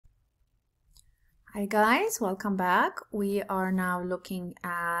Hi guys, welcome back. We are now looking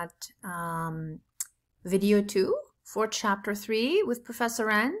at video 2 for chapter 3 with Professor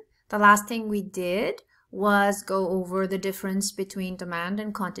N. The last thing we did was go over the difference between demand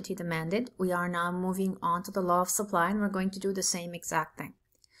and quantity demanded. We are now moving on to the law of supply, and we're going to do the same exact thing.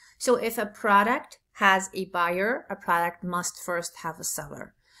 So if a product has a buyer, a product must first have a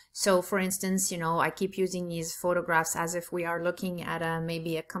seller. So for instance, I keep using these photographs as if we are looking at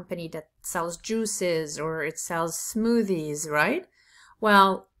maybe a company that sells juices or it sells smoothies, right?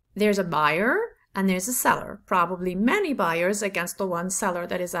 Well, there's a buyer and there's a seller, probably many buyers against the one seller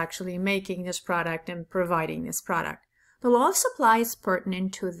that is actually making this product and providing this product. The law of supply is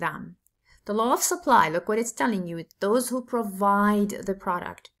pertinent to them. The law of supply, look what it's telling you, it's those who provide the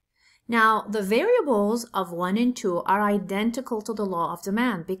product. Now, the variables of 1 and 2 are identical to the law of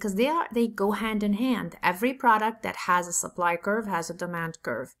demand because they go hand in hand. Every product that has a supply curve has a demand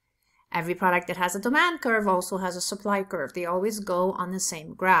curve. Every product that has a demand curve also has a supply curve. They always go on the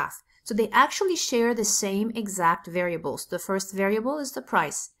same graph. So they actually share the same exact variables. The first variable is the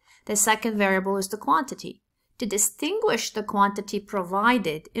price. The second variable is the quantity. To distinguish the quantity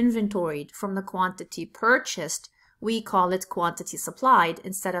provided, inventoried, from the quantity purchased, we call it quantity supplied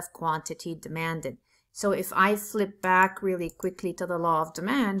instead of quantity demanded. So if I flip back really quickly to the law of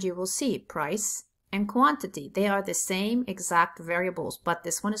demand, you will see price and quantity. They are the same exact variables, but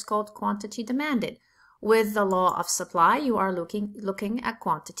this one is called quantity demanded. With the law of supply, you are looking at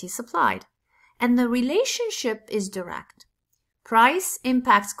quantity supplied. And the relationship is direct. Price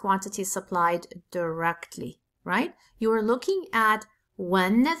impacts quantity supplied directly, right? You are looking at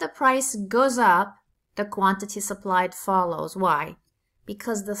when the price goes up, the quantity supplied follows. Why?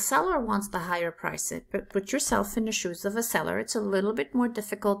 Because the seller wants the higher price. Put yourself in the shoes of a seller. It's a little bit more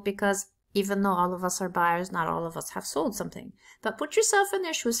difficult because even though all of us are buyers, not all of us have sold something. But put yourself in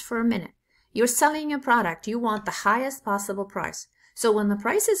their shoes for a minute. You're selling a product. You want the highest possible price. So when the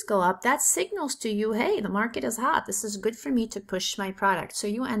prices go up, that signals to you, hey, the market is hot. This is good for me to push my product. So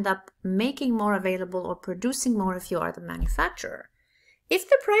you end up making more available or producing more if you are the manufacturer. If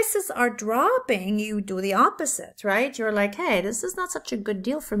the prices are dropping, you do the opposite, right? You're like, hey, this is not such a good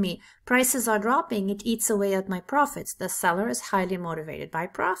deal for me. Prices are dropping. It eats away at my profits. The seller is highly motivated by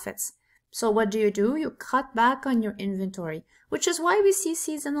profits. So what do? You cut back on your inventory, which is why we see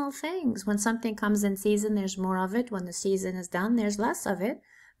seasonal things. When something comes in season, there's more of it. When the season is done, there's less of it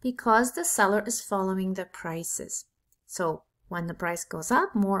because the seller is following the prices. So when the price goes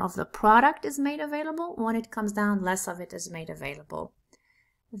up, more of the product is made available. When it comes down, less of it is made available.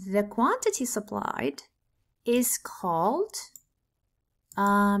 The quantity supplied is called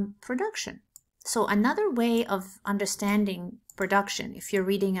production. So another way of understanding production, if you're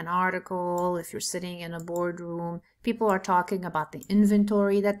reading an article, if you're sitting in a boardroom, people are talking about the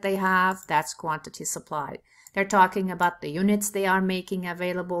inventory that they have, that's quantity supplied. They're talking about the units they are making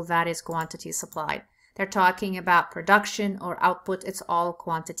available, that is quantity supplied. They're talking about production or output, it's all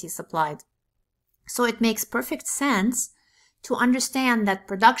quantity supplied. So it makes perfect sense to understand that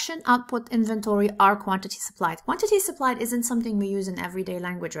production, output, inventory are quantity supplied. Quantity supplied isn't something we use in everyday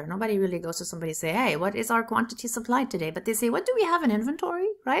language, right? Nobody really goes to somebody and say, hey, what is our quantity supplied today? But they say, what do we have in inventory,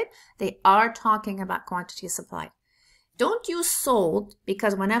 right? They are talking about quantity supplied. Don't use sold,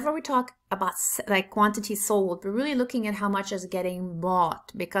 because whenever we talk about like quantity sold, we're really looking at how much is getting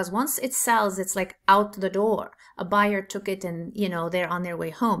bought, because once it sells, it's like out the door. A buyer took it and, they're on their way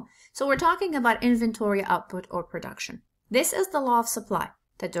home. So we're talking about inventory, output, or production. This is the law of supply,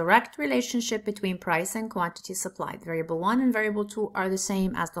 the direct relationship between price and quantity supplied. Variable 1 and variable 2 are the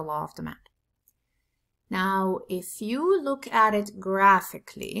same as the law of demand. Now, if you look at it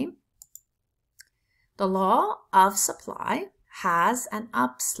graphically, the law of supply has an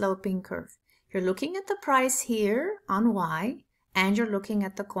upsloping curve. You're looking at the price here on Y, and you're looking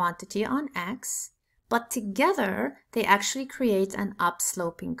at the quantity on X, but together they actually create an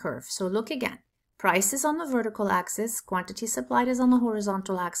upsloping curve. So look again. Price is on the vertical axis, quantity supplied is on the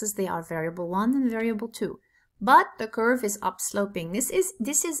horizontal axis. They are variable 1 and variable 2. But the curve is upsloping. This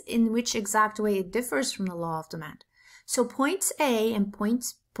is in which exact way it differs from the law of demand. So points A and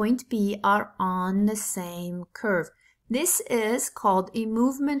point B are on the same curve. This is called a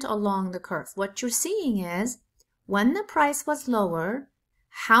movement along the curve. What you're seeing is when the price was lower,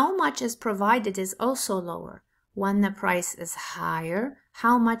 how much is provided is also lower. When the price is higher,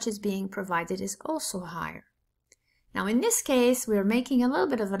 how much is being provided is also higher. Now in this case, we're making a little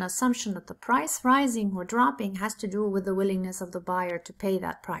bit of an assumption that the price rising or dropping has to do with the willingness of the buyer to pay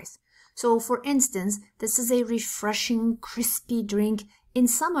that price. So for instance, this is a refreshing, crispy drink. In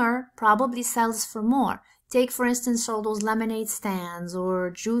summer, probably sells for more. Take, for instance, all those lemonade stands or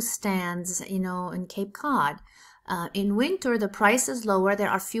juice stands, you know, in Cape Cod. In winter, the price is lower. There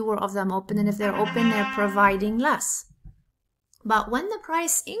are fewer of them open, and if they're open, they're providing less. But when the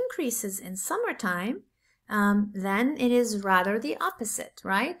price increases in summertime, then it is rather the opposite,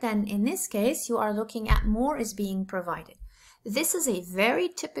 right? Then in this case, you are looking at more is being provided. This is a very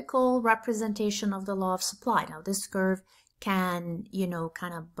typical representation of the law of supply. Now, this curve can, you know,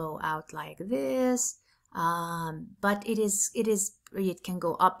 kind of bow out like this, but it can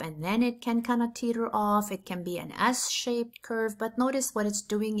go up and then it can kind of teeter off. It can be an S-shaped curve, but notice what it's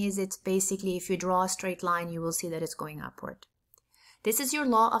doing is it's basically, if you draw a straight line, you will see that it's going upward. This is your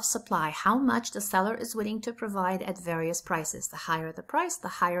law of supply, how much the seller is willing to provide at various prices. The higher the price, the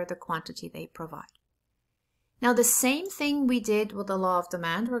higher the quantity they provide. Now, the same thing we did with the law of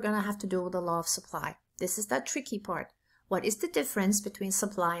demand, we're going to have to do with the law of supply. This is that tricky part. What is the difference between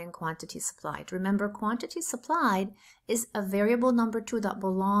supply and quantity supplied? Remember, quantity supplied is a variable number 2 that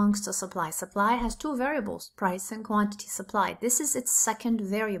belongs to supply. Supply has two variables, price and quantity supplied. This is its second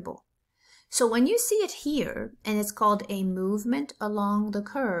variable. So when you see it here, and it's called a movement along the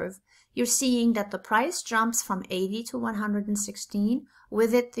curve, you're seeing that the price jumps from 80 to 116.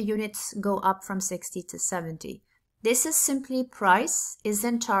 With it, the units go up from 60 to 70. This is simply price is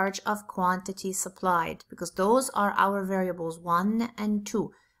in charge of quantity supplied, because those are our variables 1 and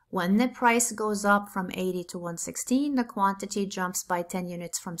 2. When the price goes up from 80 to 116, the quantity jumps by 10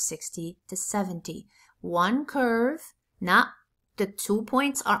 units from 60 to 70. One curve, not the 2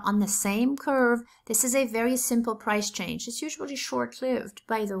 points are on the same curve. This is a very simple price change. It's usually short-lived,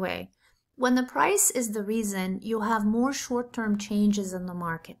 by the way. When the price is the reason, you have more short-term changes in the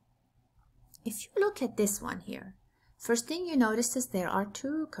market. If you look at this one here, first thing you notice is there are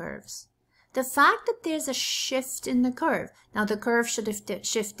two curves. The fact that there's a shift in the curve. Now, the curve should have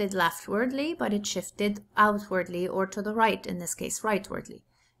shifted leftwardly, but it shifted outwardly, or to the right, in this case, rightwardly.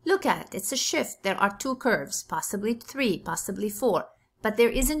 Look at it. It's a shift. There are two curves, possibly 3, possibly 4. But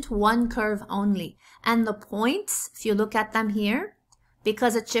there isn't one curve only. And the points, if you look at them here,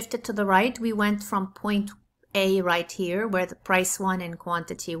 because it shifted to the right, we went from point A right here, where the price 1 and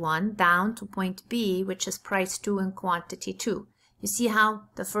quantity 1, down to point B, which is price 2 and quantity 2. You see how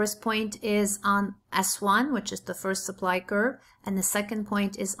the first point is on S1, which is the first supply curve, and the second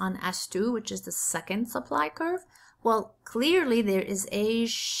point is on S2, which is the second supply curve? Well, clearly there is a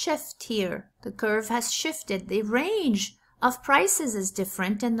shift here. The curve has shifted. The range of prices is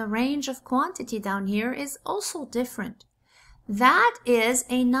different, and the range of quantity down here is also different. That is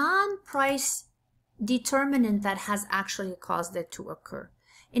a non-price determinant that has actually caused it to occur.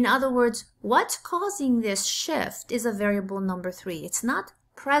 In other words, what's causing this shift is a variable number 3. It's not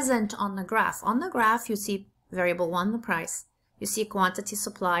present on the graph. On the graph, you see variable 1, the price. You see quantity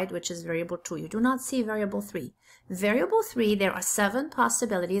supplied, which is variable 2. You do not see variable 3. Variable 3, there are 7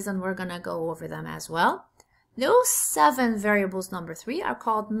 possibilities, and we're going to go over them as well. Those 7 variables, number 3, are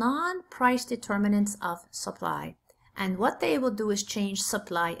called non-price determinants of supply. And what they will do is change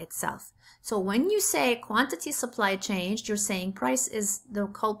supply itself. So when you say quantity supply changed, you're saying price is the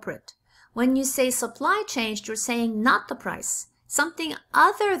culprit. When you say supply changed, you're saying not the price. Something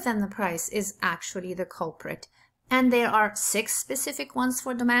other than the price is actually the culprit. And there are 6 specific ones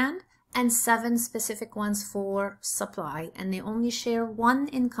for demand and 7 specific ones for supply. And they only share one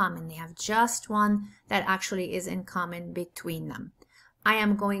in common. They have just one that actually is in common between them. I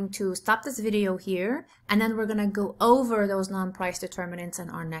am going to stop this video here, and then we're going to go over those non-price determinants in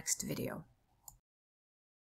our next video.